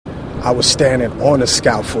I was standing on a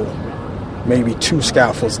scaffold, maybe 2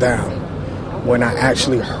 scaffolds down, when I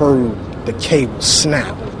actually heard the cable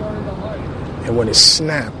snap. And when it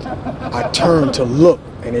snapped, I turned to look,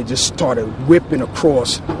 and it just started whipping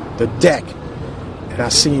across the deck. And I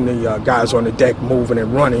seen the guys on the deck moving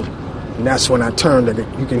and running. And that's when I turned, and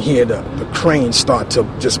you can hear the crane start to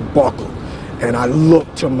just buckle. And I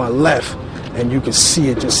looked to my left, and you can see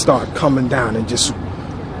it just start coming down and just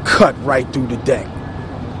cut right through the deck.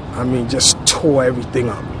 I mean, just tore everything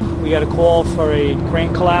up. We got a call for a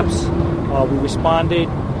crane collapse. We responded.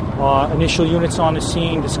 Initial units on the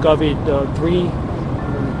scene discovered 3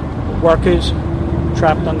 workers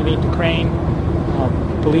trapped underneath the crane.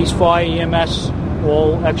 Police, fire, EMS,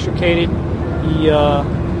 all extricated. The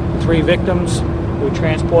 3 victims were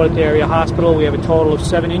transported to area hospital. We have a total of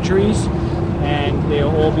 7 injuries, and they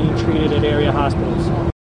are all being treated at area hospitals.